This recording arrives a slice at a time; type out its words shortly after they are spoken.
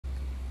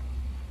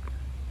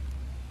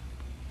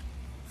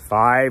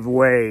5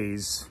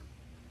 ways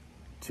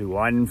to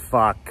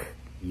unfuck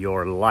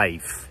your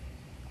life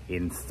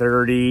in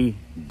 30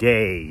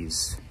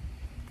 days.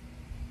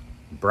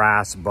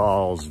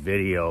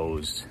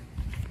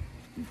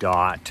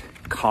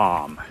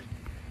 BrassBallsVideos.com.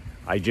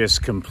 I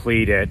just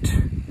completed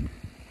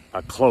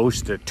a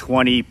close to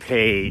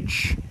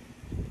 20-page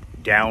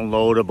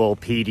downloadable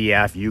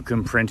PDF. You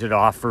can print it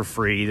off for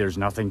free. There's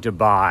nothing to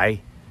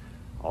buy.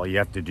 All you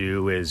have to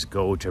do is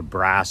go to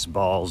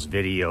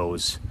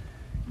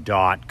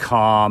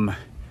BrassBallsVideos.com,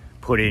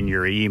 put in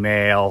your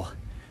email.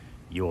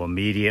 You'll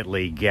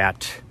immediately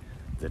get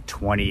the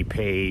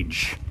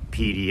 20-page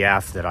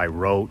PDF that I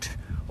wrote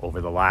over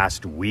the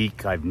last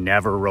week. I've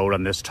never wrote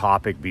on this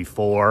topic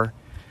before.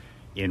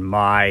 In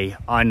my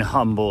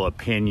unhumble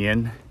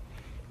opinion,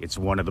 it's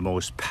one of the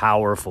most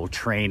powerful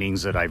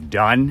trainings that I've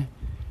done.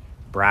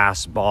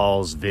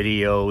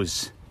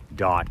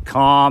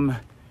 BrassBallsVideos.com.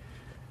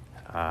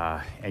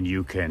 And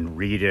you can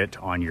read it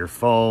on your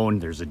phone.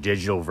 There's a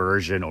digital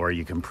version, or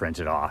you can print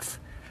it off.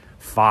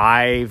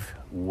 5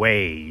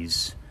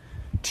 ways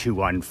to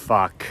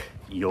unfuck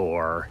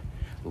your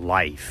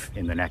life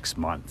in the next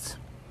month.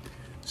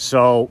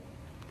 So,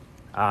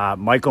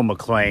 Michael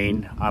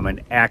McLean, I'm an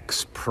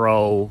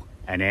ex-pro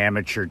and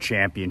amateur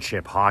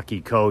championship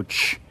hockey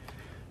coach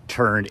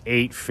turned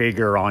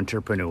 8-figure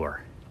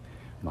entrepreneur.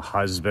 I'm a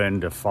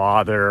husband, a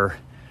father,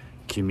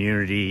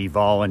 community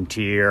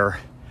volunteer,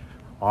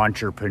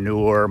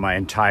 entrepreneur my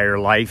entire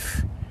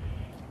life,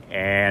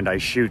 and I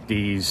shoot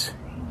these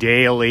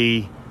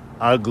daily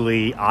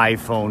ugly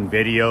iPhone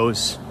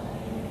videos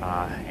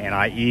and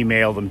I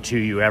email them to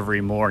you every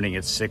morning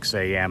at 6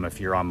 a.m.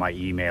 if you're on my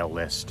email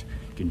list.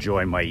 You can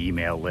join my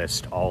email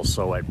list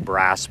also at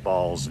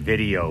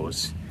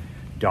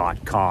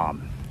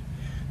BrassBallsVideos.com.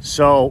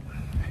 So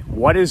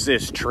what is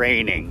this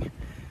training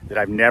that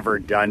I've never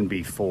done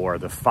before?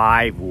 The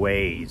 5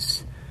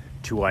 ways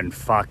to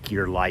unfuck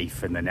your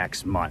life in the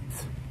next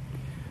month.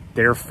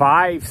 There are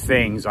 5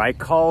 things, I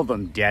call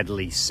them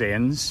deadly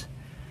sins.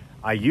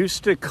 I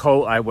used to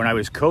when I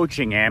was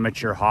coaching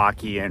amateur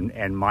hockey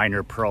and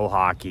minor pro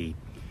hockey,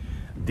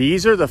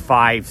 these are the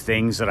 5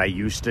 things that I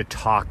used to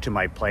talk to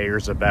my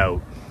players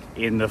about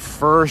in the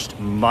first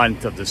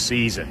month of the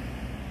season.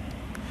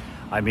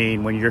 I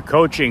mean, when you're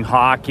coaching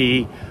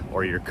hockey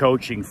or you're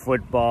coaching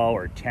football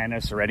or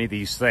tennis or any of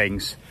these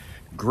things,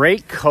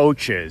 great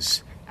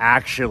coaches,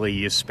 actually,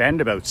 you spend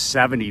about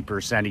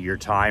 70% of your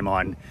time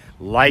on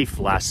life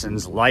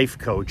lessons, life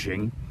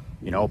coaching,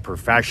 you know,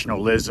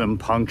 professionalism,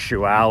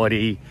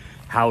 punctuality,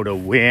 how to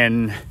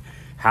win,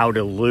 how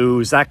to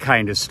lose, that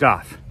kind of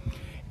stuff.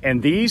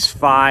 And these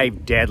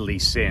 5 deadly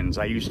sins,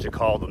 I used to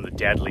call them the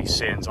deadly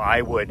sins,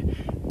 I would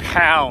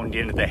pound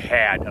into the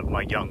head of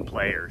my young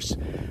players.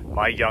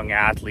 My young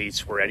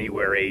athletes were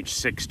anywhere age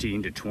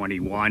 16 to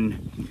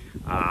 21,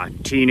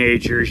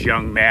 teenagers,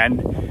 young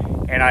men.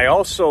 And I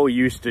also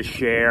used to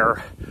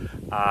share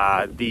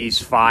these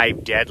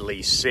 5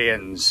 deadly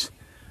sins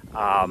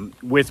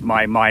with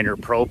my minor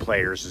pro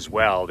players as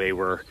well. They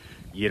were,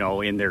 you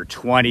know, in their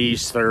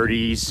 20s,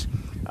 30s,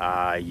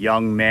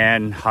 young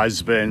men,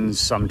 husbands,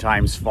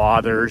 sometimes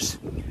fathers.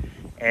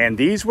 And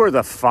these were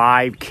the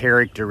 5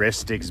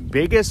 characteristics,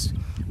 biggest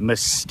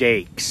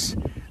mistakes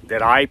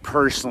that I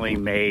personally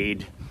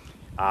made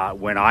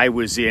when I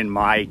was in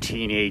my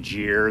teenage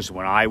years,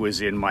 when I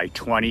was in my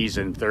 20s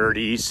and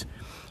 30s,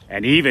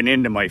 and even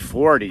into my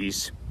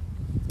 40s.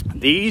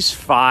 These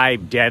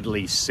 5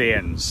 deadly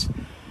sins,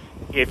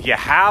 if you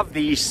have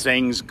these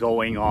things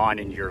going on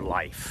in your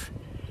life,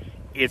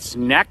 it's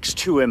next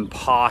to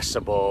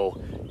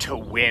impossible to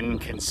win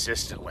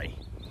consistently.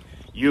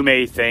 You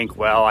may think,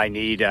 well, I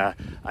need a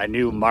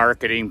new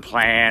marketing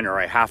plan, or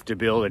I have to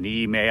build an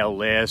email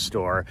list,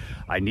 or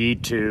I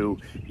need to,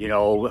 you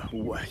know,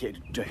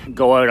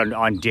 go out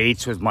on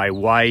dates with my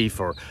wife,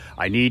 or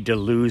I need to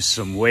lose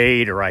some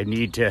weight, or I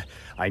need to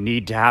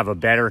have a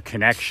better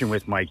connection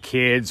with my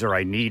kids, or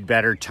I need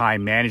better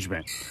time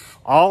management.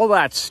 All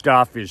that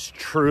stuff is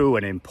true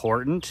and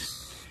important,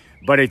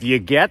 but if you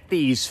get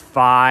these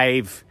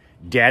 5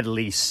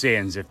 deadly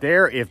sins, if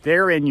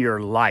they're in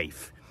your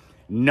life,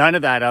 none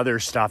of that other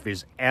stuff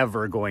is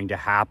ever going to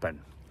happen.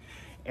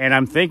 And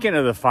I'm thinking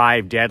of the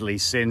 5 deadly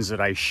sins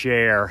that I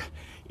share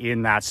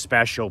in that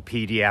special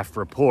PDF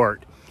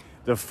report.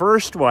 The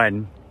first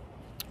one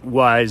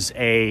was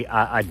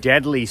a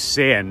deadly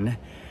sin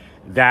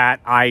that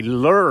I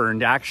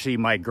learned, actually,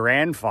 my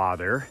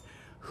grandfather,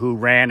 who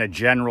ran a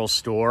general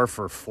store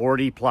for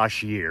 40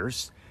 plus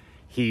years.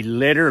 He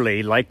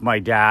literally, like my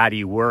dad,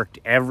 he worked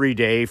every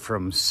day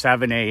from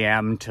 7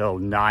 a.m. till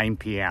 9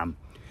 p.m.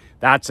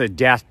 That's a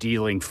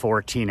death-dealing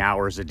 14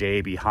 hours a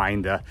day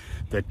behind the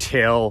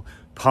till,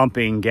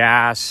 pumping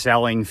gas,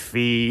 selling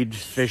feed,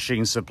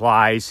 fishing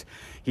supplies.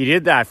 He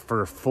did that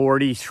for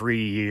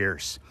 43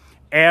 years.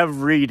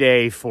 Every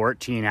day,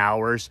 14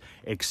 hours,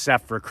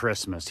 except for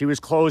Christmas. He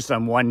was closed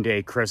on one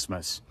day,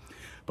 Christmas.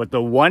 But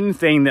the one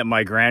thing that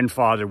my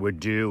grandfather would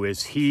do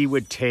is he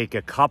would take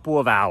a couple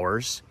of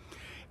hours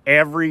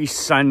every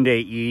Sunday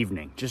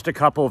evening, just a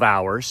couple of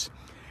hours,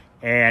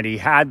 And he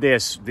had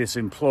this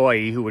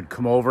employee who would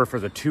come over for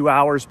the 2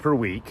 hours per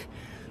week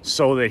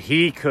so that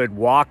he could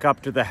walk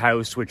up to the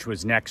house, which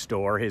was next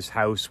door. His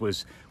house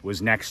was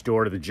next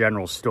door to the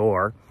general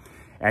store.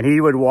 And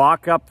he would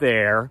walk up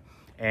there,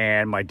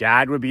 and my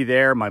dad would be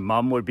there, my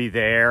mom would be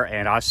there,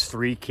 and us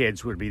 3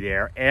 kids would be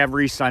there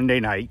every Sunday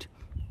night.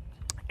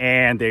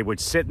 And they would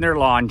sit in their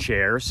lawn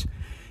chairs.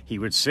 He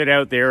would sit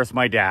out there with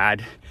my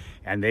dad,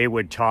 and they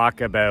would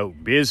talk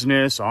about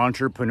business,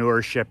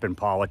 entrepreneurship, and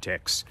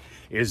politics.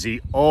 It was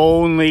the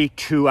only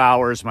 2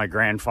 hours my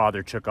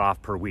grandfather took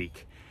off per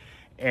week.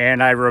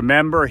 And I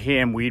remember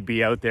him, we'd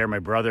be out there, my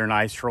brother and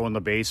I, throwing the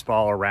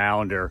baseball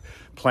around or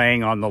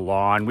playing on the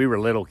lawn. We were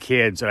little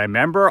kids. And I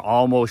remember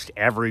almost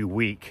every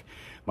week,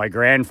 my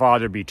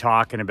grandfather would be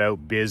talking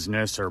about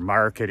business or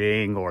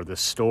marketing or the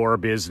store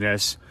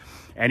business.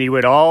 And he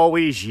would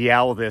always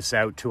yell this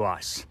out to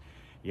us.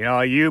 You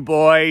know, you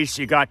boys,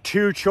 you got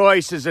 2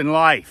 choices in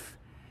life.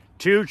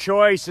 2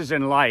 choices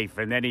in life.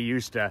 And then he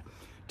used to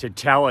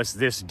tell us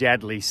this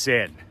deadly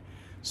sin.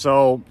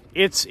 So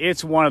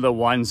it's one of the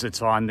ones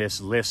that's on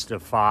this list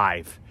of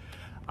 5.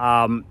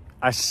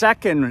 A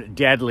second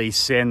deadly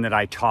sin that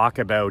I talk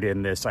about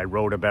in this, I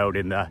wrote about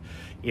in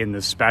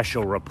the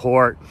special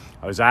report.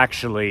 I was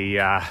actually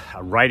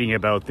writing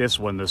about this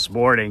one this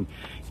morning.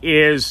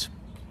 Is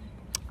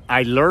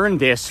I learned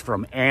this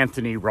from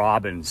Anthony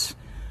Robbins,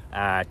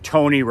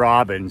 Tony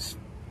Robbins.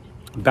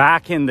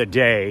 Back in the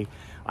day,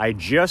 I'd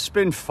just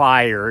been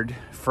fired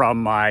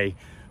from my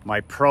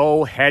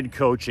pro head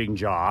coaching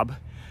job.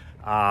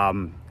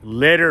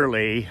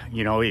 Literally,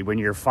 you know, when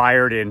you're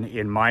fired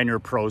in minor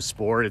pro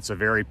sport, it's a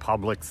very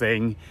public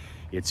thing.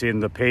 It's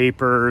in the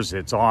papers,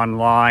 it's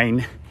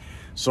online.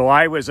 So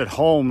I was at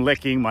home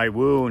licking my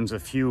wounds a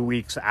few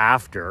weeks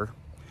after.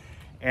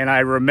 And I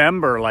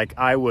remember, like,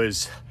 I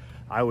was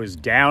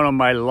down on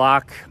my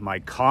luck. My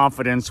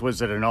confidence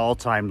was at an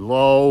all-time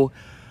low.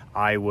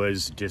 I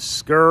was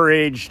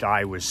discouraged.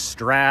 I was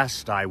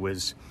stressed. I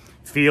was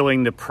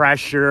feeling the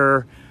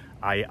pressure.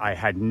 I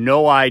had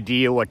no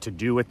idea what to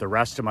do with the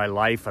rest of my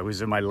life. I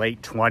was in my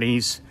late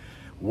 20s.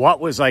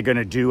 What was I going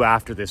to do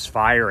after this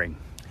firing?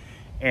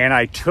 And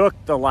I took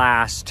the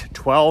last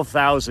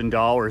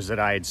 $12,000 that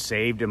I had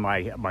saved in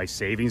my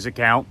savings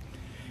account,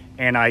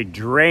 and I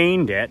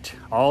drained it,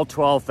 all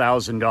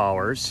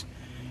 $12,000,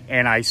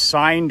 and I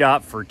signed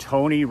up for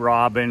Tony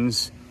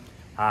Robbins'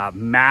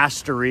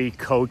 Mastery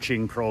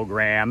Coaching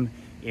Program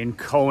in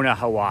Kona,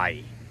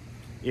 Hawaii.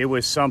 It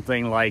was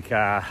something like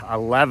a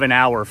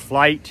 11-hour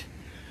flight.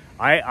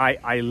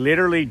 I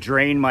literally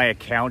drained my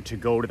account to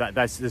go to that.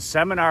 The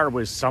seminar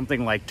was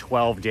something like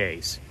 12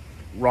 days.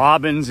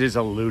 Robbins is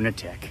a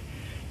lunatic.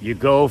 You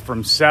go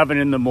from 7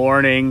 in the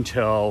morning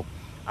till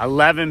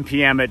 11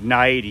 p.m. at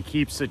night. He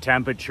keeps the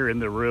temperature in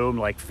the room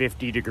like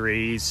 50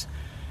 degrees.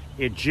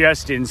 It's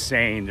just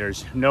insane.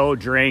 There's no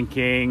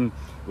drinking.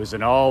 It was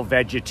an all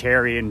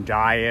vegetarian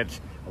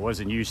diet. I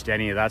wasn't used to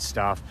any of that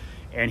stuff.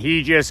 And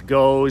he just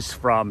goes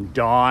from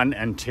dawn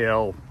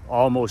until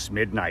almost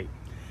midnight.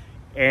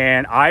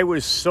 And I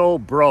was so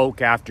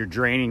broke after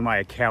draining my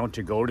account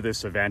to go to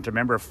this event. I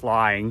remember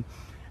flying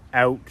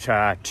out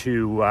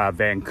to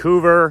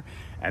Vancouver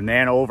and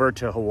then over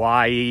to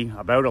Hawaii,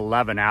 about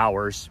 11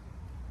 hours.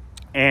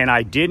 And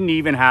I didn't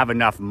even have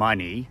enough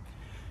money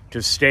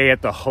to stay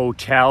at the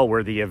hotel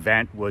where the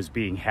event was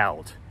being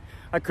held.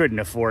 I couldn't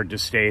afford to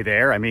stay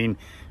there. I mean,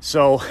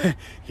 so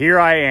here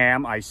I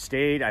am. I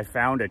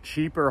found a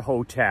cheaper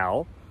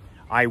hotel.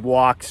 I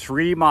walked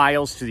 3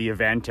 miles to the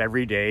event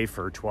every day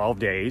for 12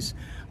 days.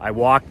 I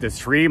walked the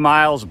 3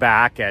 miles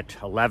back at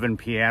 11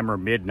 p.m. or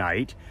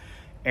midnight.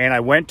 And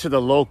I went to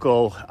the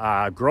local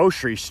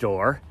grocery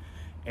store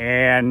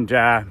and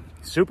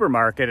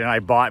supermarket, and I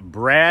bought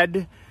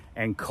bread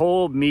and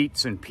cold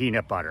meats and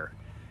peanut butter.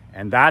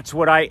 And that's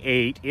what I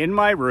ate in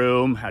my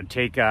room.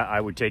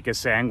 I would take a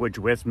sandwich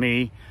with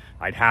me.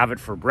 I'd have it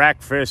for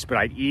breakfast, but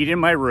I'd eat in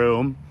my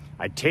room.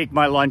 I'd take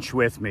my lunch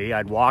with me.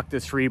 I'd walk the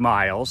 3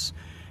 miles.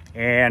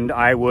 And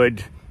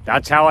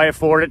that's how I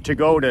afforded to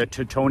go to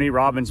Tony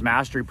Robbins'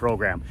 Mastery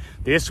Program.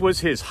 This was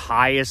his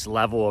highest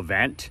level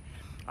event.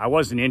 I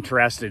wasn't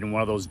interested in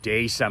one of those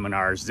day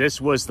seminars. This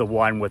was the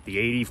one with the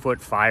 80-foot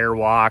fire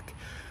walk.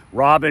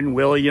 Robin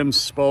Williams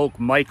spoke.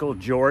 Michael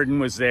Jordan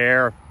was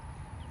there.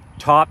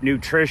 Top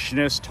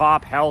nutritionists,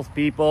 top health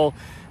people,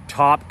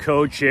 top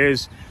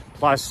coaches,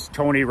 plus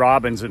Tony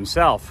Robbins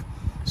himself.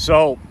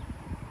 So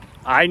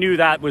I knew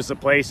that was the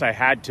place I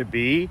had to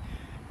be.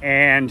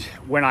 And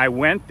when I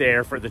went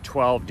there for the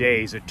 12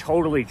 days, it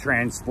totally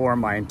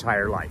transformed my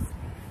entire life.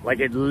 Like,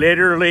 it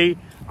literally,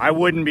 I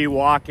wouldn't be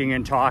walking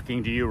and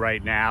talking to you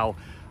right now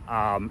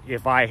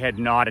if I had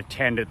not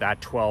attended that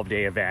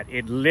 12-day event.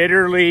 It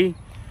literally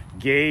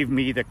gave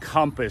me the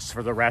compass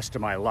for the rest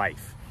of my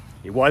life.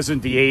 It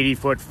wasn't the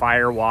 80-foot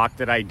fire walk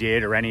that I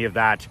did or any of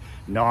that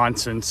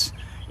nonsense.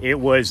 It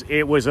was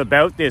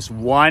about this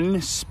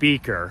one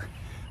speaker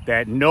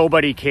that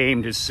nobody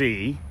came to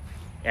see.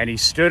 And he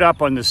stood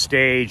up on the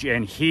stage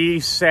and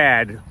he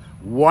said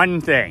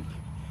one thing.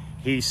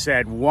 He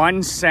said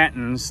one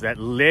sentence that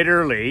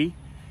literally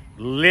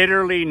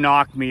literally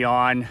knocked me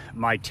on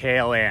my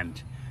tail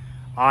end.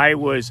 I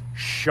was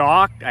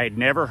shocked. I had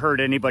never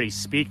heard anybody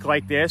speak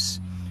like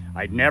this.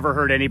 I'd never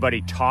heard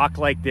anybody talk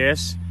like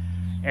this.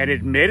 And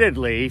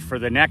admittedly, for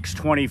the next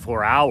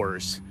 24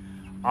 hours,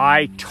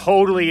 I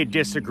totally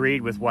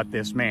disagreed with what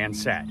this man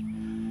said.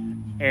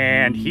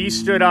 And he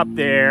stood up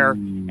there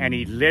and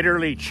he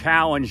literally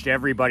challenged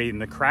everybody in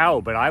the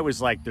crowd. But I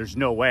was like, there's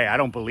no way. I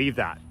don't believe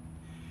that.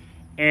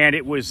 And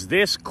it was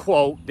this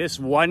quote, this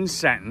one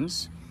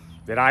sentence,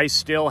 that I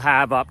still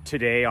have up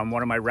today on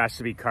one of my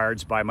recipe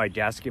cards by my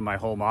desk in my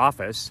home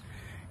office.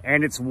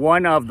 And it's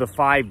one of the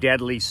 5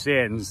 deadly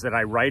sins that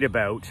I write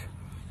about.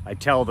 I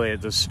tell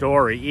the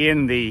story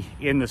in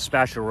the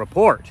special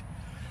report.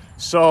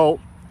 So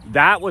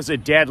that was a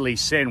deadly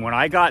sin. When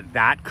I got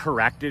that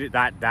corrected,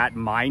 that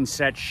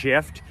mindset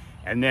shift,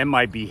 and then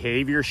my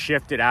behavior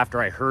shifted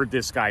after I heard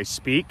this guy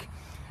speak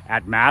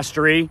at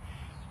Mastery,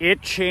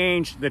 it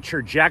changed. The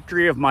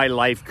trajectory of my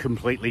life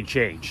completely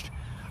changed.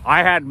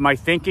 My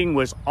thinking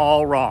was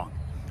all wrong.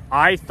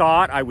 I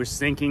thought I was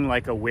thinking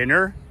like a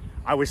winner.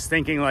 I was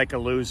thinking like a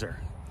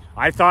loser.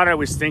 I thought I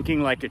was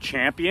thinking like a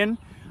champion.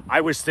 I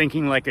was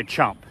thinking like a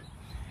chump.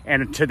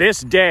 And to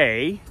this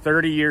day,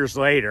 30 years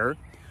later,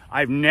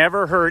 I've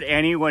never heard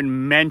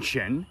anyone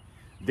mention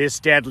this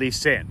deadly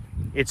sin.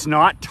 It's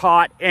not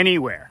taught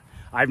anywhere.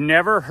 I've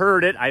never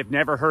heard it. I've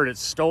never heard it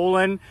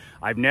stolen.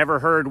 I've never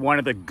heard one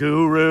of the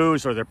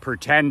gurus or the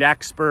pretend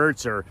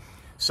experts or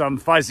some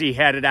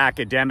fuzzy-headed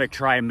academic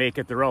try and make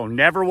it their own.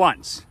 Never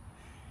once.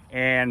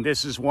 And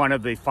this is one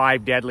of the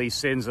 5 deadly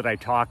sins that I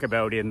talk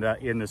about in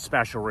the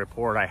special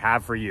report I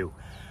have for you.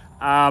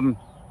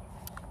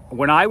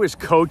 When I was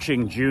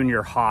coaching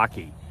junior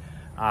hockey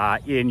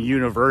in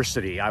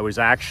university, I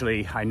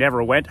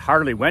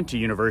hardly went to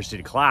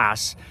university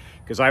class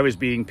because I was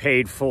being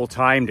paid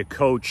full-time to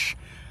coach.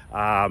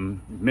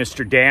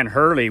 Mr. Dan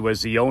Hurley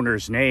was the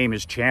owner's name,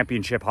 his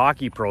championship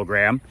hockey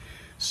program.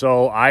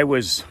 So I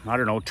was,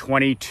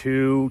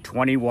 22,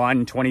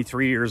 21,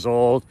 23 years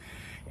old,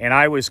 and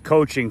I was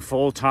coaching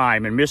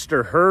full-time. And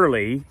Mr.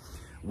 Hurley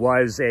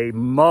was a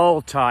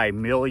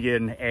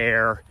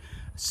multi-millionaire,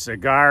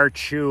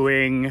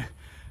 cigar-chewing,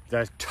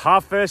 the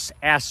toughest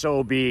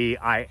SOB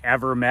I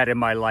ever met in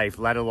my life,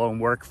 let alone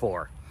work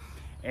for.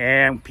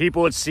 And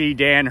people would see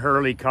Dan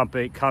Hurley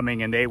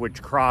coming and they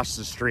would cross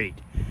the street.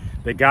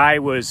 The guy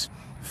was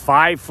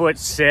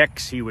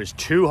 5'6", he was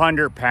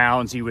 200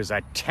 pounds, he was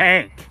a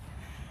tank.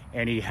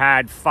 And he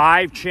had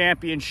 5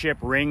 championship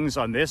rings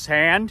on this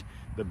hand,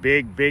 the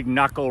big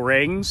knuckle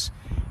rings,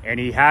 and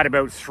he had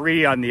about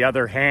 3 on the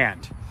other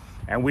hand.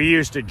 And we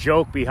used to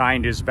joke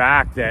behind his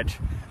back that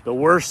the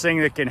worst thing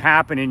that can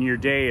happen in your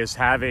day is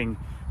having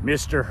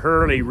Mr.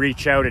 Hurley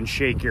reach out and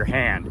shake your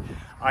hand.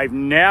 I've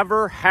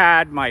never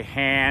had my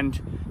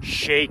hand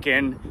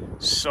shaken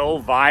so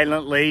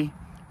violently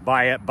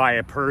by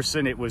a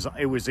person. It was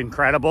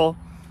incredible.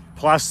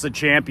 Plus the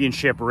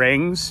championship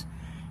rings.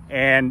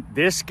 And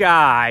this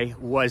guy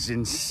was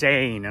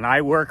insane. And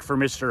I worked for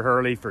Mr.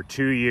 Hurley for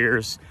 2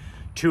 years,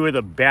 2 of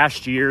the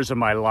best years of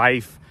my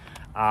life.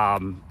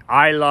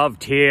 I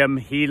loved him.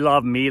 He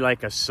loved me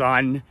like a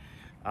son.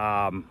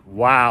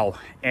 Wow.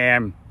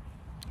 And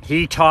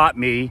he taught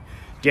me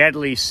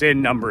deadly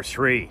sin number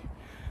 3.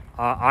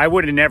 I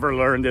would have never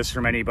learned this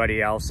from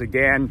anybody else.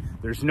 Again,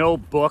 there's no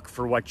book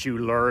for what you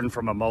learn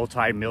from a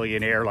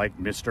multi-millionaire like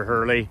Mr.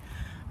 Hurley.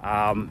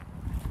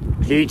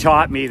 He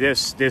taught me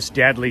this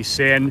deadly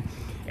sin.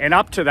 And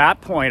up to that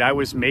point, I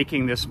was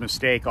making this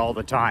mistake all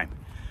the time.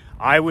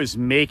 I was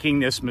making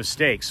this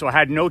mistake, so I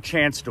had no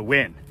chance to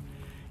win.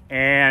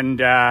 And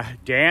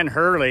Dan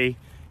Hurley,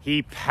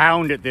 he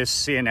pounded this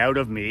sin out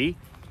of me,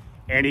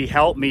 and he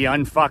helped me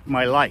unfuck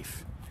my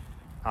life.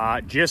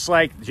 Just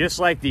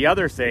like the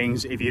other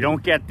things, if you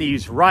don't get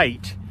these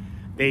right,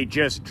 they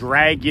just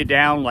drag you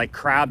down like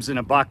crabs in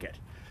a bucket.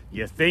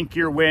 You think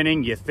you're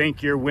winning, you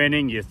think you're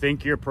winning, you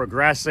think you're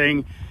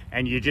progressing,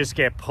 and you just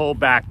get pulled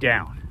back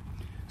down.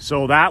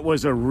 So that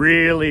was a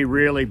really,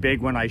 really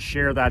big one. I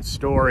share that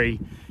story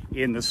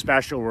in the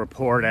special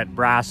report at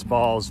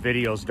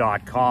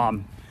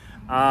brassballsvideos.com.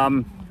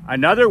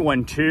 Another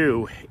one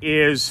too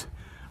is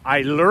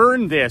I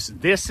learned this.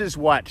 This is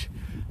what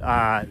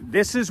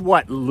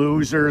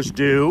losers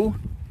do,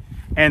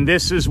 and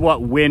this is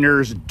what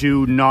winners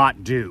do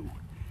not do.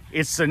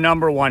 It's the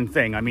number one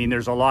thing. I mean,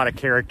 there's a lot of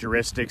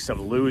characteristics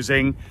of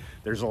losing.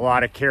 There's a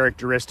lot of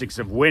characteristics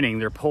of winning.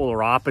 They're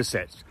polar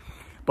opposites.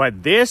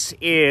 But this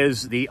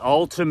is the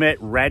ultimate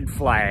red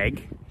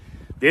flag.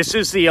 This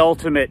is the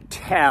ultimate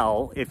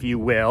tell, if you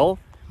will,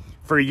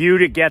 for you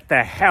to get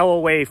the hell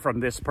away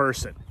from this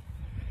person.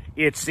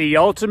 It's the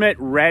ultimate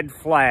red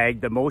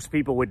flag that most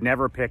people would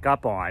never pick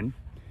up on,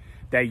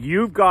 that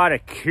you've got to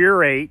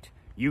curate,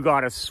 you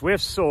got a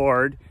swift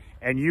sword,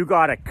 and you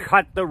got to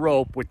cut the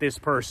rope with this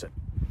person.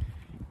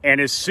 And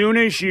as soon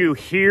as you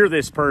hear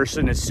this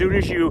person, as soon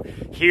as you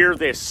hear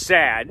this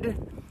said,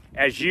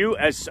 as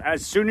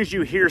soon as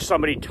you hear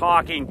somebody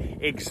talking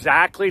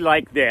exactly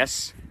like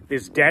this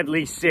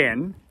deadly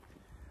sin,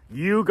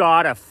 You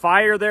got to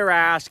fire their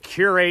ass,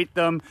 curate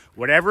them,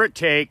 whatever it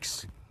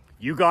takes.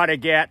 You got to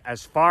get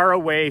as far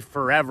away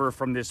forever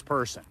from this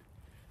person.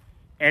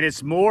 And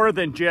it's more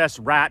than just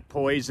rat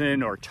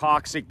poison or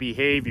toxic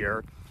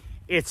behavior.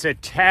 It's a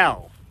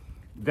tell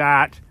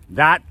that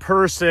that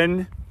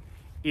person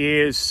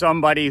is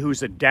somebody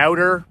who's a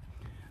doubter.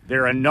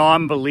 They're a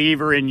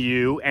non-believer in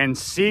you, and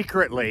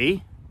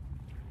secretly,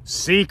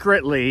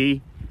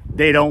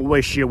 they don't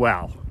wish you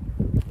well.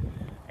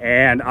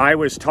 And I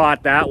was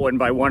taught that one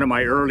by one of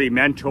my early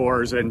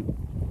mentors, and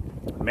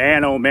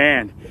man, oh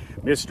man,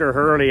 Mr.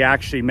 Hurley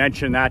actually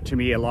mentioned that to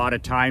me a lot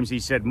of times. He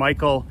said,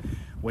 Michael,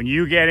 when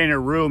you get in a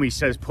room, he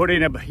said,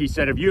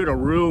 if you had a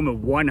room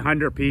of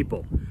 100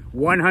 people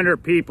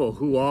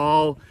who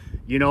all,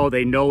 you know,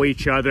 they know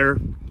each other.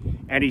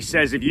 And he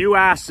says, if you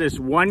ask this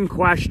one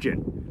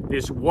question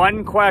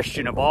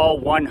of all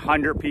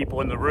 100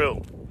 people in the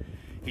room,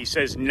 he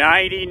says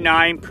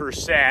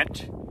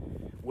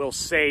 99% will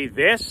say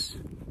this,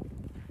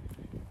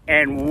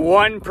 and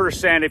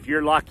 1%, if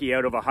you're lucky,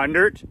 out of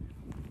 100,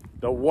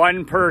 the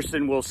one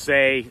person will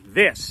say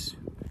this.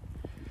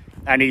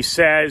 And he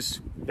says,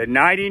 the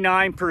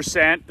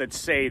 99% that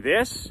say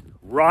this,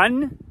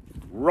 run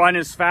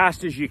as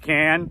fast as you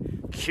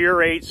can,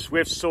 curate,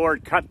 swift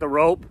sword, cut the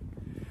rope.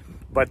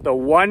 But the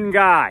one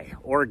guy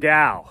or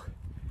gal,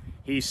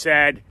 he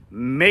said,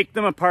 make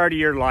them a part of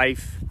your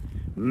life,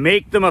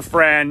 make them a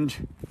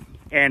friend,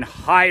 and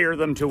hire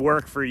them to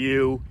work for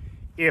you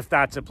if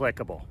that's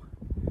applicable.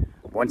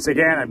 Once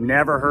again, I've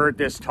never heard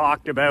this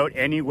talked about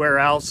anywhere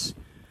else.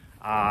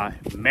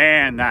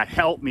 Man, that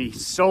helped me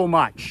so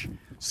much.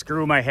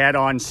 Screw my head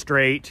on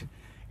straight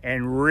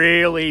and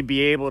really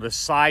be able to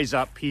size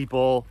up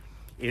people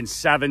in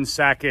 7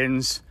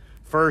 seconds.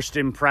 First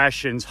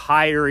impressions,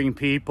 hiring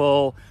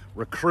people,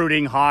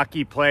 recruiting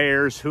hockey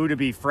players, who to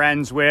be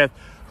friends with,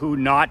 who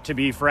not to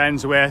be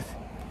friends with.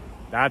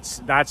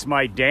 That's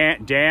my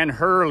Dan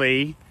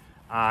Hurley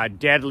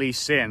deadly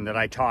sin that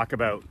I talk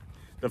about.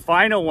 The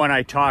final one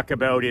I talk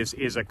about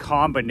is a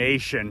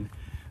combination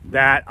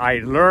that I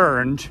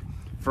learned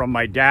from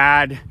my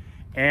dad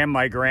and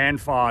my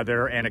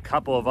grandfather and a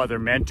couple of other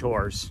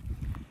mentors.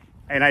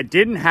 And I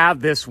didn't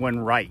have this one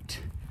right.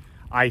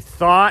 I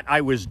thought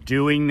I was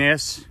doing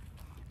this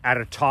at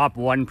a top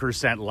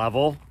 1%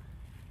 level.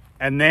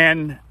 And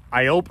then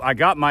I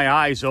got my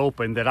eyes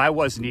open that I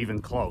wasn't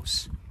even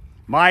close.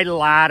 My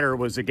ladder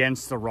was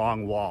against the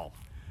wrong wall.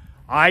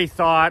 I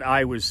thought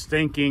I was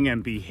thinking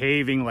and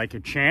behaving like a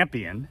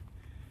champion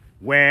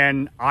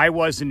when I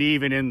wasn't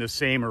even in the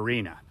same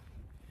arena.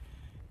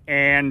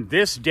 And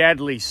this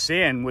deadly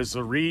sin was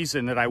the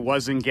reason that I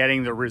wasn't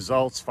getting the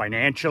results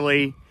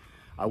financially.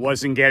 I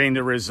wasn't getting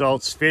the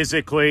results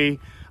physically.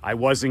 I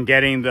wasn't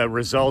getting the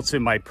results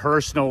in my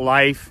personal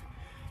life.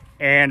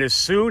 And as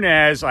soon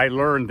as I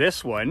learned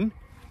this one,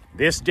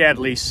 this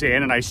deadly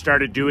sin, and I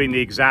started doing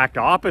the exact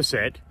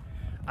opposite,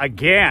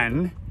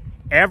 again,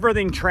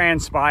 everything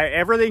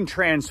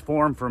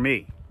transformed for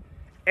me.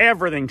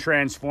 Everything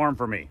transformed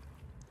for me.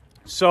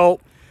 So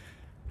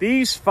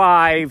these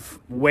 5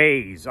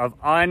 ways of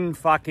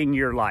unfucking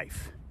your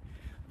life,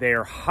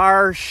 they're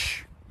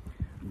harsh,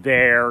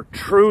 they're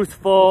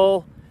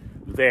truthful,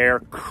 they're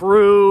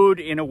crude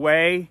in a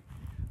way,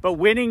 but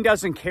winning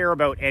doesn't care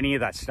about any of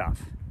that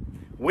stuff.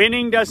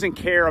 Winning doesn't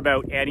care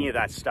about any of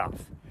that stuff.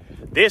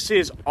 This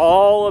is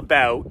all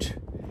about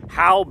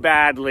how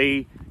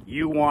badly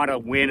you want to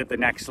win at the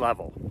next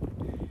level.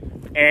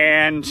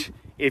 And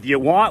if you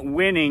want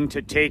winning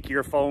to take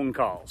your phone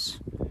calls,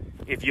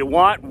 if you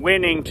want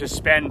winning to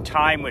spend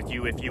time with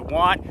you, if you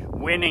want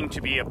winning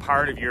to be a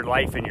part of your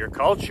life and your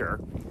culture,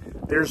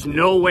 there's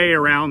no way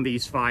around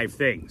these 5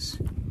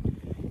 things.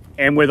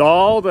 And with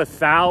all the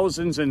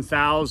thousands and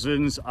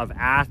thousands of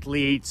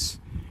athletes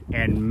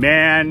and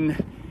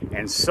men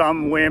and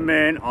some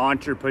women,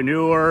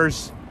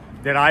 entrepreneurs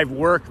that I've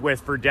worked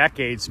with for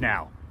decades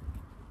now,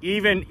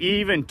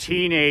 even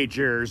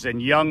teenagers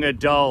and young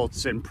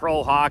adults and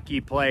pro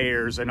hockey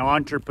players and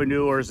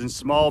entrepreneurs and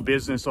small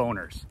business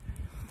owners,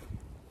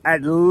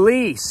 at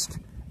least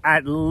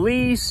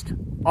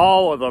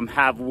all of them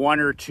have 1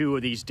 or 2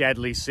 of these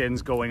deadly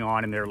sins going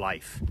on in their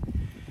life.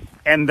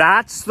 And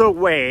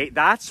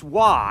that's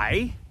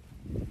why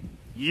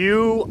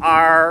you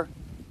are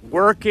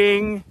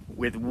working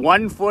with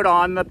 1 foot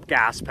on the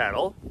gas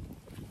pedal,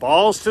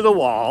 balls to the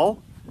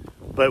wall,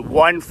 but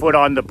 1 foot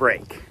on the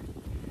brake.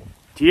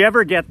 Do you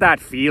ever get that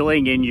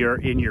feeling in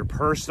your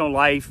personal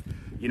life?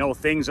 You know,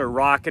 things are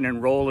rocking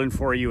and rolling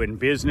for you in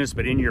business,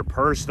 but in your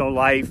personal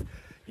life,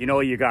 you know,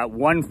 you got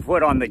 1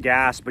 foot on the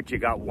gas, but you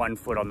got 1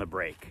 foot on the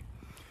brake.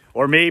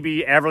 Or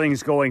maybe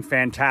everything's going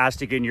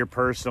fantastic in your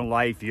personal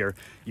life.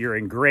 You're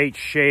in great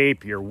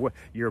shape.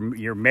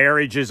 Your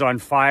marriage is on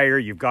fire.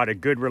 You've got a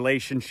good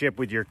relationship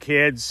with your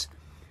kids.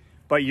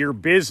 But your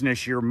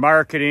business, your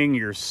marketing,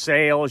 your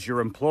sales, your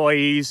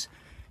employees,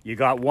 you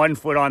got 1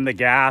 foot on the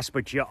gas,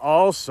 but you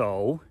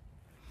also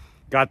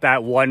got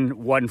that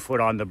one foot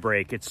on the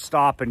brake. It's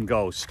stop and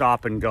go,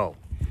 stop and go.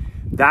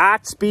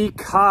 That's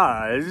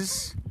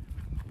because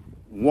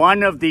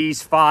one of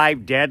these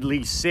 5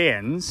 deadly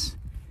sins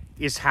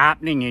is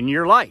happening in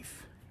your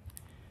life.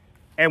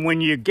 And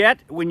when you get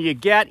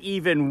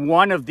even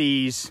one of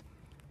these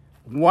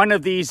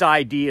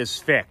ideas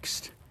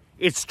fixed,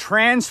 it's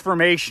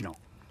transformational.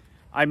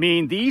 I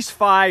mean, these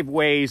 5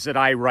 ways that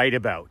I write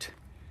about,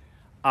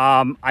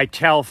 I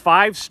tell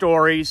 5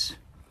 stories,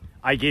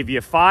 I give you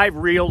 5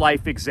 real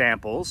life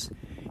examples,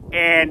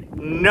 and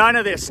none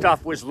of this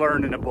stuff was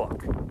learned in a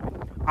book.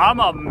 I'm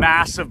a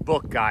massive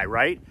book guy,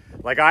 right?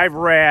 Like, I've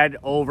read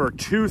over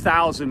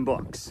 2,000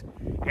 books,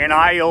 and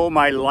I owe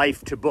my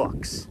life to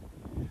books.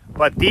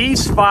 But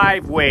these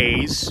 5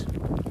 ways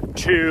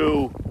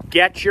to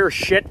get your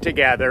shit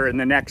together in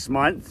the next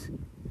month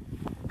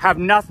are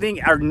nothing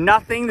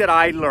that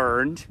I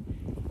learned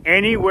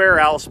anywhere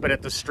else but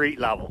at the street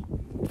level,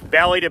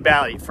 belly to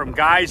belly, from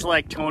guys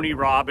like Tony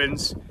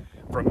Robbins,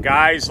 from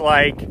guys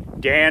like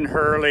Dan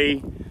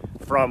Hurley,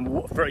 from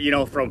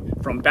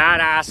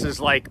badasses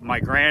like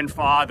my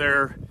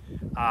grandfather,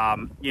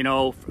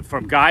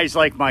 from guys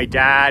like my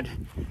dad.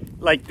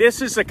 Like,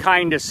 this is the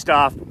kind of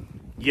stuff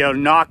you're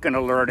not going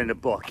to learn in a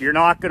book. You're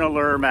not going to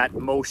learn at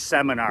most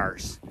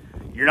seminars.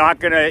 You're not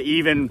going to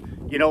even,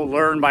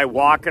 learn by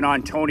walking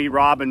on Tony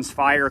Robbins'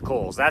 fire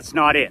coals. That's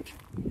not it.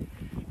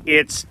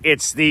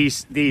 It's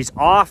these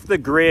off the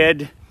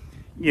grid,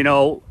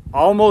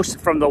 almost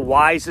from the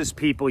wisest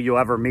people you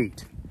ever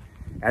meet.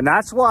 And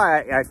that's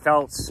why I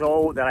felt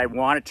that I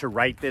wanted to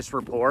write this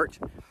report,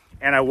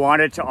 and I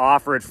wanted to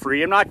offer it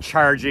free. I'm not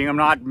charging, I'm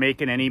not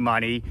making any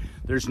money.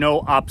 There's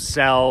no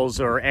upsells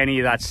or any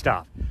of that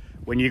stuff.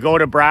 When you go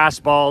to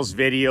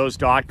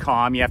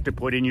brassballsvideos.com, you have to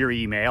put in your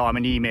email. I'm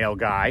an email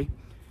guy.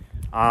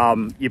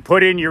 You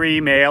put in your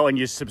email and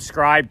you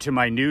subscribe to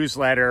my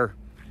newsletter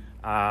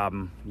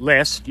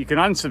list. You can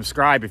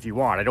unsubscribe if you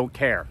want, I don't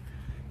care.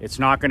 It's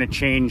not going to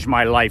change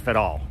my life at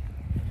all.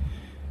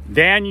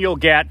 Then you'll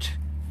get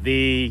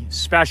the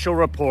special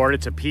report.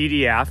 It's a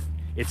PDF.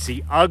 It's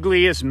the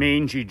ugliest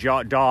mangy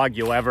dog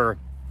you'll ever...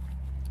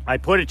 I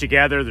put it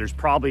together. There's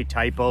probably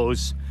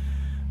typos.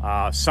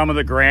 Some of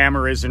the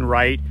grammar isn't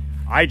right.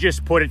 I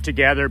just put it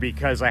together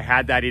because I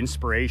had that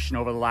inspiration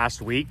over the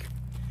last week.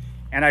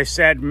 And I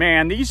said,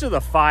 man, these are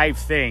the 5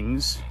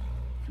 things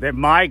that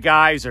my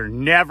guys are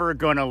never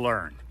going to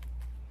learn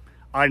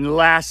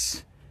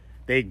unless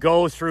they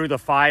go through the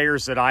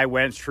fires that I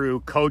went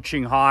through,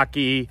 coaching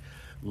hockey,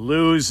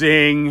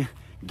 losing,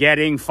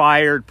 getting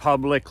fired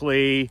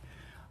publicly,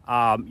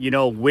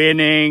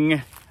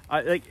 winning.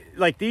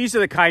 Like these are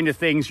the kind of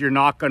things you're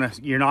not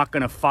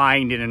gonna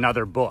find in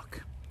another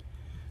book.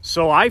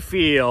 So I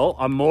feel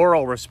a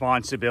moral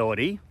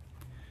responsibility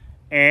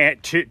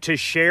and to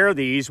share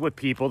these with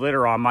people that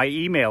are on my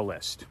email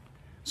list.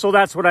 So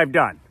that's what I've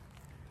done.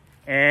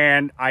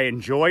 And I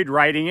enjoyed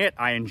writing it.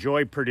 I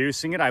enjoyed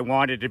producing it. I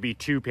wanted it to be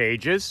 2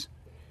 pages.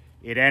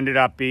 It ended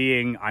up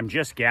being, I'm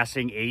just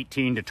guessing,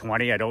 18 to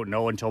 20. I don't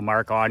know until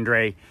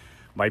Marc-Andre,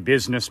 my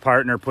business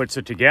partner, puts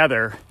it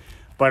together.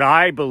 But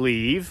I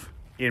believe,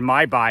 in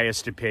my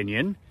biased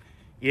opinion,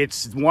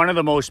 it's one of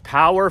the most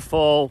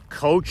powerful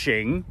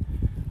coaching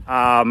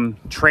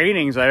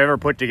trainings I've ever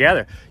put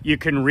together. You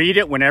can read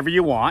it whenever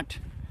you want.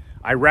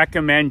 I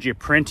recommend you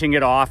printing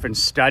it off and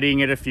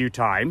studying it a few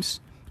times.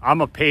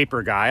 I'm a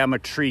paper guy. I'm a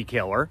tree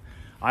killer.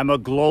 I'm a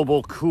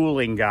global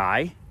cooling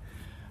guy.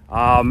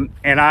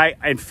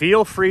 And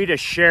feel free to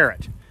share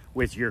it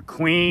with your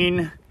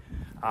queen.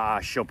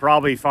 She'll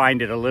probably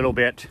find it a little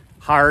bit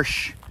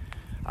harsh.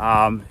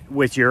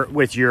 With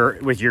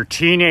your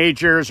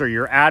teenagers or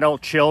your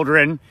adult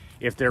children,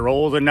 if they're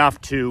old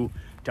enough to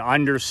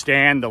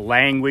understand the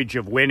language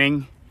of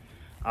winning,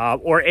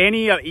 or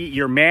any of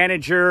your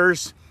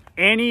managers,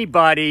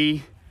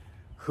 anybody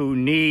who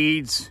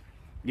needs,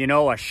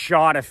 a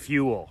shot of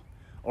fuel,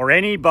 or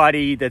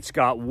anybody that's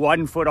got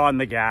 1 foot on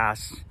the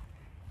gas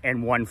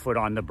and 1 foot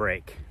on the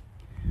brake.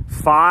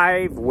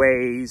 5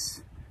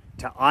 ways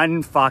to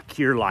unfuck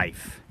your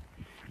life,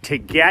 to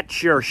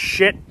get your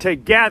shit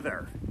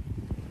together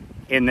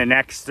in the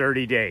next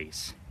 30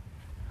 days.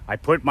 I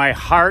put my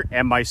heart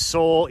and my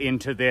soul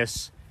into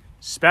this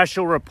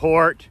special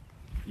report.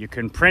 You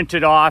can print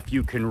it off,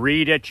 you can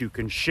read it, you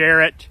can share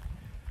it.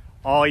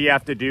 All you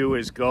have to do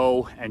is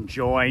go and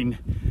join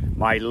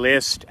my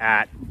list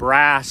at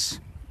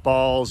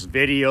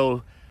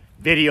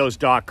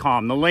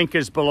brassballsvideos.com. The link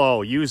is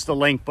below. Use the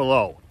link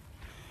below.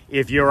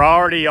 If you're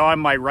already on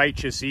my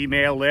righteous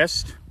email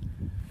list,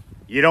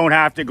 you don't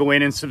have to go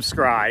in and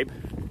subscribe.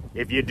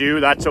 If you do,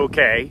 that's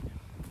okay.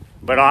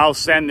 But I'll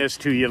send this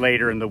to you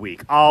later in the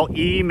week. I'll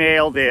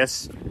email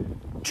this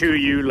to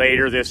you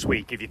later this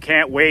week. If you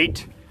can't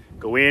wait,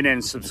 go in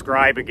and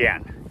subscribe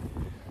again.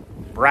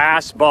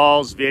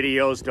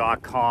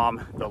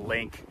 brassballsvideos.com. The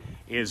link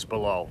is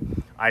below.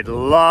 I'd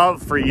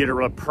love for you to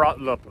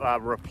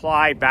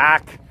reply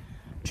back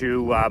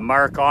to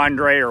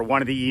Marc-Andre or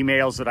one of the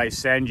emails that I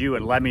send you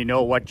and let me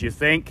know what you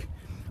think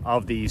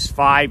of these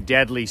 5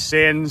 deadly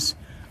sins.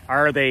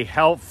 Are they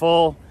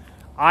helpful?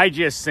 I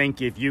just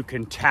think if you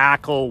can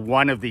tackle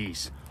one of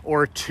these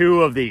or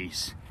 2 of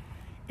these,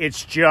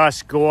 it's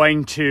just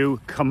going to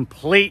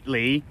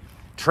completely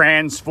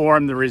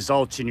transform the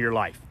results in your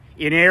life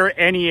in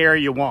any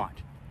area you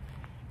want.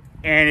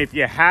 And if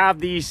you have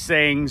these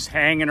things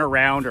hanging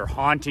around or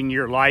haunting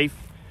your life,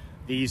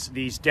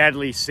 these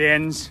deadly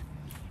sins,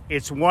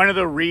 it's one of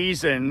the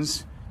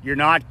reasons you're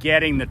not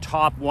getting the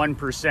top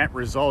 1%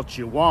 results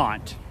you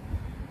want.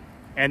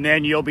 And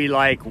then you'll be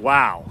like,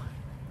 wow,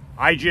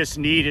 I just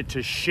needed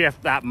to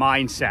shift that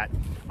mindset.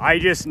 I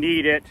just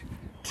needed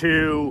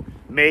to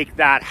make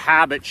that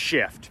habit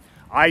shift.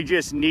 I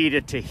just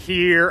needed to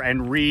hear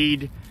and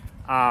read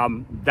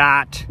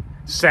that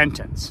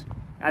sentence.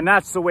 And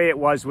that's the way it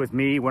was with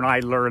me when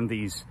I learned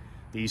these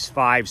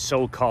 5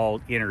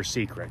 so-called inner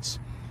secrets.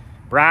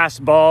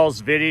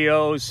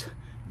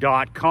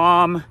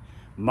 brassballsvideos.com,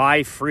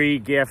 my free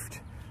gift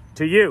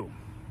to you.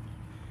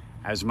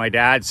 As my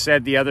dad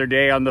said the other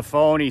day on the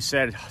phone, he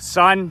said,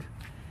 son,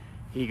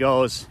 he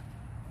goes,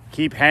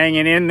 keep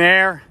hanging in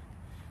there.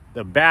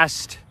 The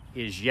best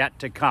is yet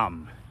to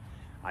come.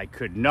 I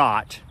could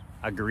not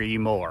agree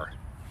more.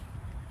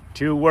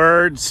 2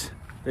 words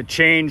that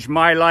changed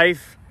my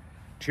life,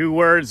 2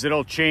 words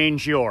that'll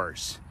change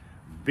yours.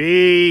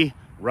 Be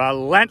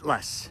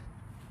relentless.